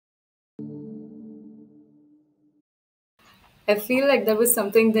I feel like that was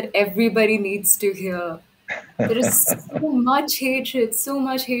something that everybody needs to hear. There is so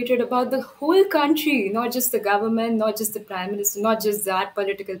much hatred about the whole country, not just the government, not just the prime minister, not just that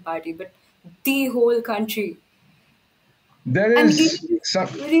political party, but the whole country. There And is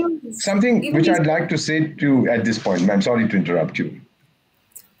something even which these, I'd like to say to you at this point. I'm sorry to interrupt you.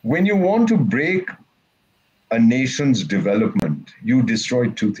 When you want to break a nation's development, you destroy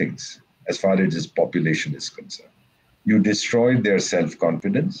two things as far as its population is concerned. You destroy their self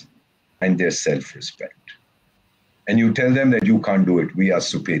confidence and their self respect. And you tell them that you can't do it, we are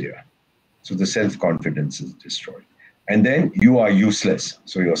superior. So the self confidence is destroyed. And then you are useless.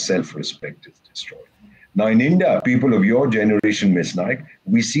 So your self respect is destroyed. Now, in India, people of your generation, Ms. Naik,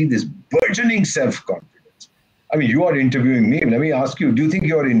 we see this burgeoning self confidence. I mean, you are interviewing me. Let me ask you, do you think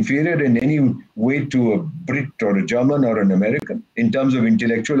you're inferior in any way to a Brit or a German or an American in terms of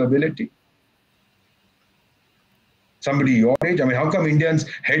intellectual ability? Somebody your age? I mean, how come Indians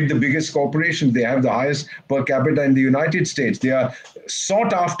head the biggest corporations? They have the highest per capita in the United States. They are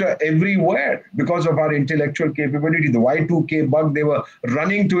sought after everywhere because of our intellectual capability. The Y2K bug, they were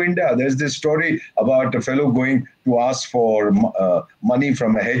running to India. There's this story about a fellow going to ask for money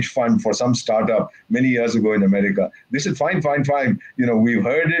from a hedge fund for some startup many years ago in America. They said, fine, fine, fine. You know, we've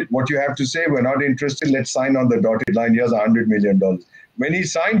heard it. What you have to say, we're not interested. Let's sign on the dotted line. Here's $100 million. When he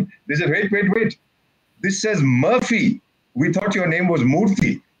signed, they said, wait, wait, wait. This says Murphy. We thought your name was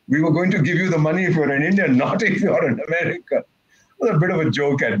Murthy. We were going to give you the money if you're an Indian, not if you're an American. It was a bit of a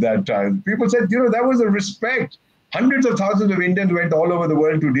joke at that time. People said, you know, that was a respect. Hundreds of thousands of Indians went all over the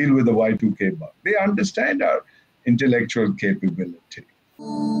world to deal with the Y2K bug. They understand our intellectual capability.